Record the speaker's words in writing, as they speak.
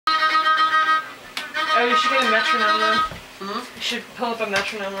Oh, you should get a metronome though. Hmm? You should pull up a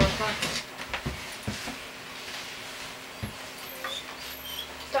metronome real quick.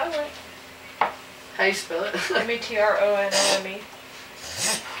 Done. How you spell it? M-E-T-R-O-N-O-M-E.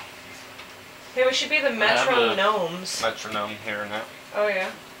 Hey, we should be the metronomes. Metronome here now. Oh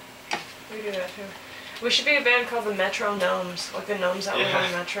yeah. We do that too. We should be a band called the Metronomes, like the gnomes that live on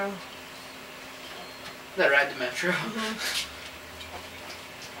the metro. That ride the metro. Mm-hmm.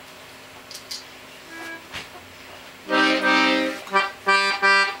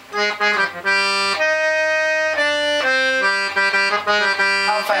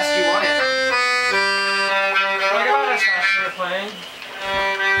 How fast do you want it? Like about as fast as we're playing.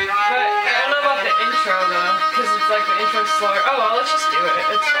 But I don't know about the intro though, because it's like the intro's slower. Oh well, let's just do it.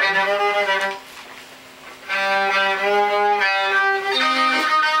 It's fine.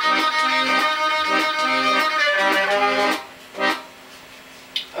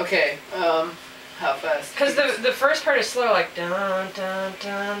 Okay, how fast? Because the first part is slow, like dun dun dun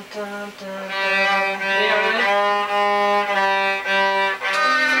dun dun dun. You know what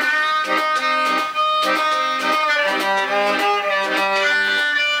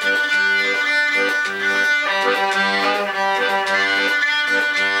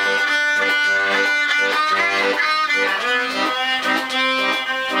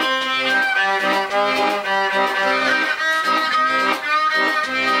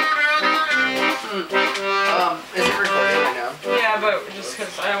Is it recording right now? Yeah, but just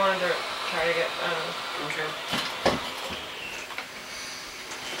because I wanted to try to get, Okay.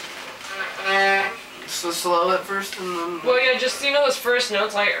 So slow at first and then... Well, yeah, just, you know those first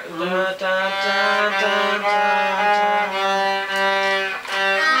notes, like, dun dun dun dun dun.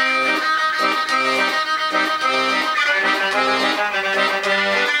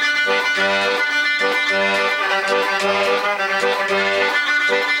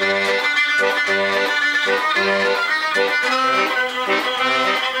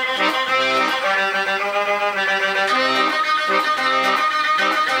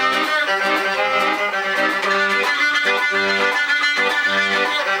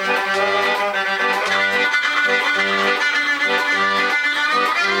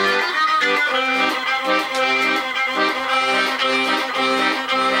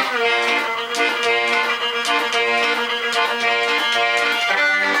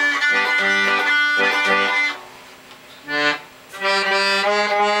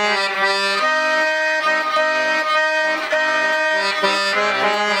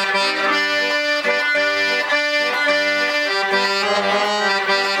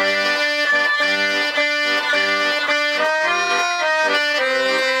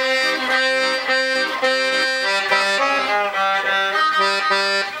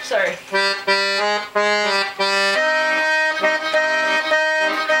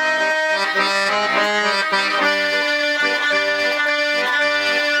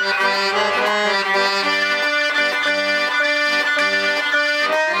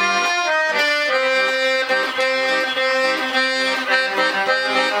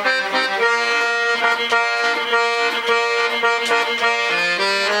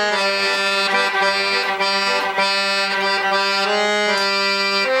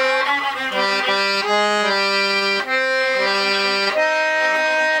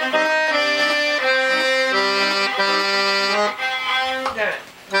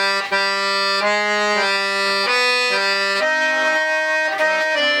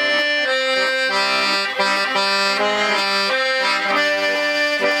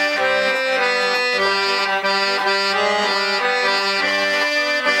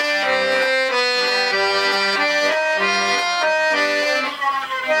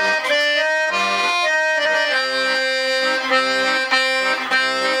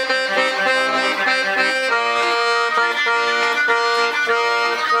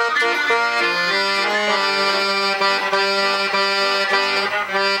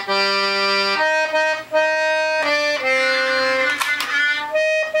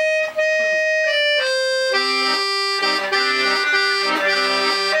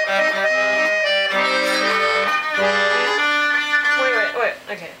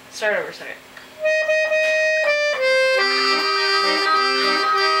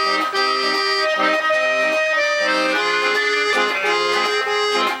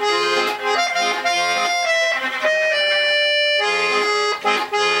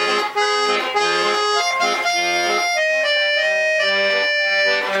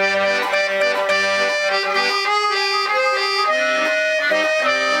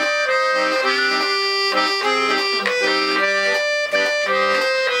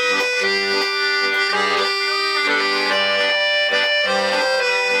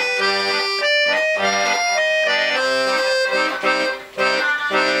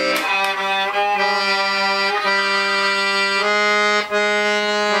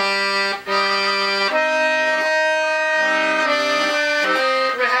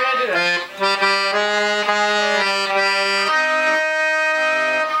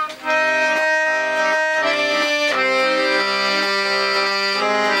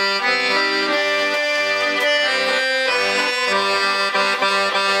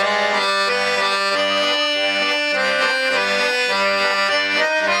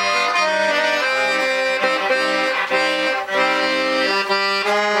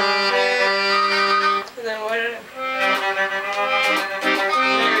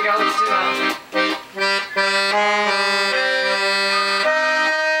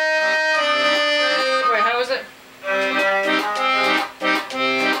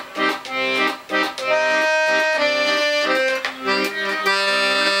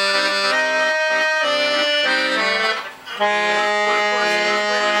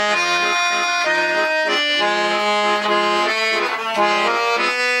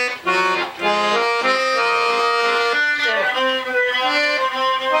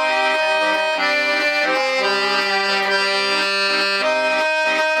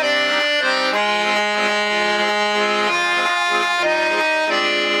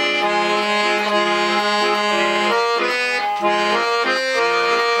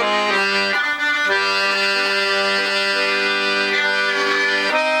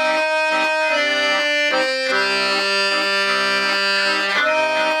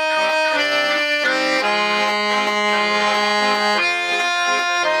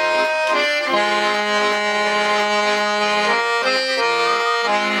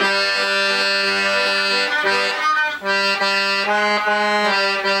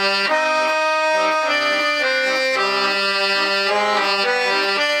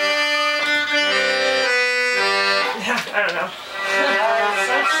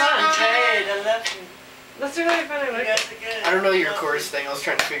 I don't know your chorus thing. I was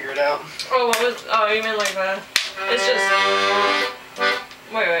trying to figure it out. Oh, what was? Oh, you mean like that? It's just.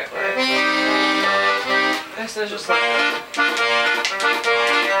 Wait. This is just like.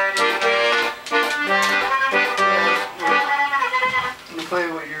 Let me play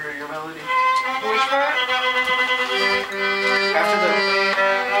what your melody. Which part? After the.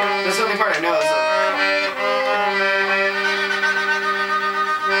 That's the only part I know is that.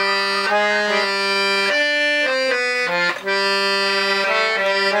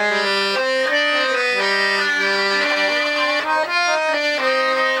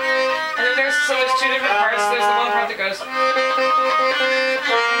 So there's two different parts. There's the one part that goes.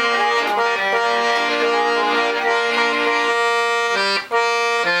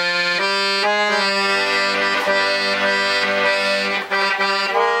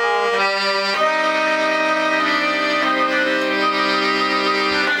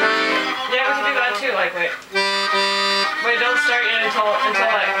 Yeah, we can do that too. Like, wait, don't start yet until like,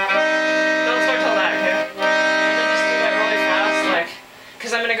 don't start till that, okay? And then just do that really fast, like,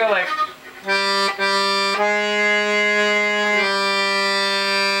 cause I'm gonna go like. Oh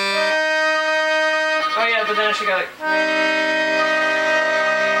yeah, but then I should go like.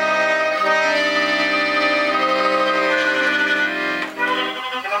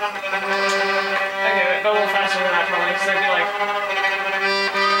 Okay, wait, go a little faster than that probably, so it'd be like.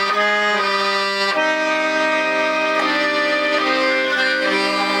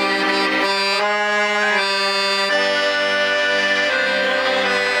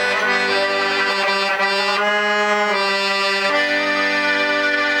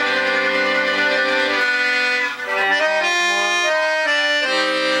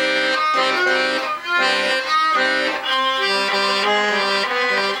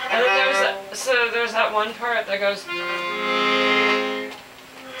 There's that one part that goes.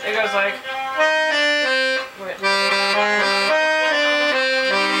 It goes like. Wait. I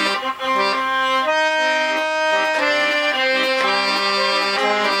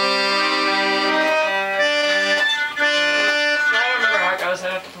don't remember how it goes. I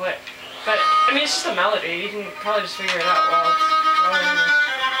have to play it. But I mean, it's just a melody. You can probably just figure it out while it's.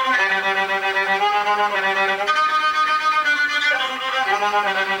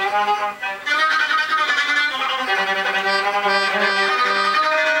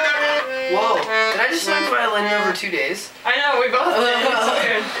 Whoa! Did I just learn violin over 2 days? I know, we both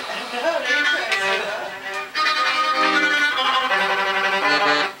did.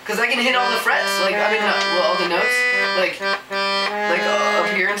 Because I can hit all the frets, like, I mean, well, all the notes, like up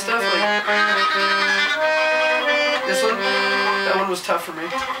here and stuff, like, this one, that one was tough for me.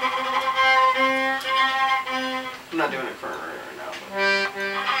 I'm not doing it currently right now,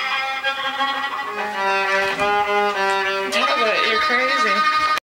 Yeah, but you're crazy.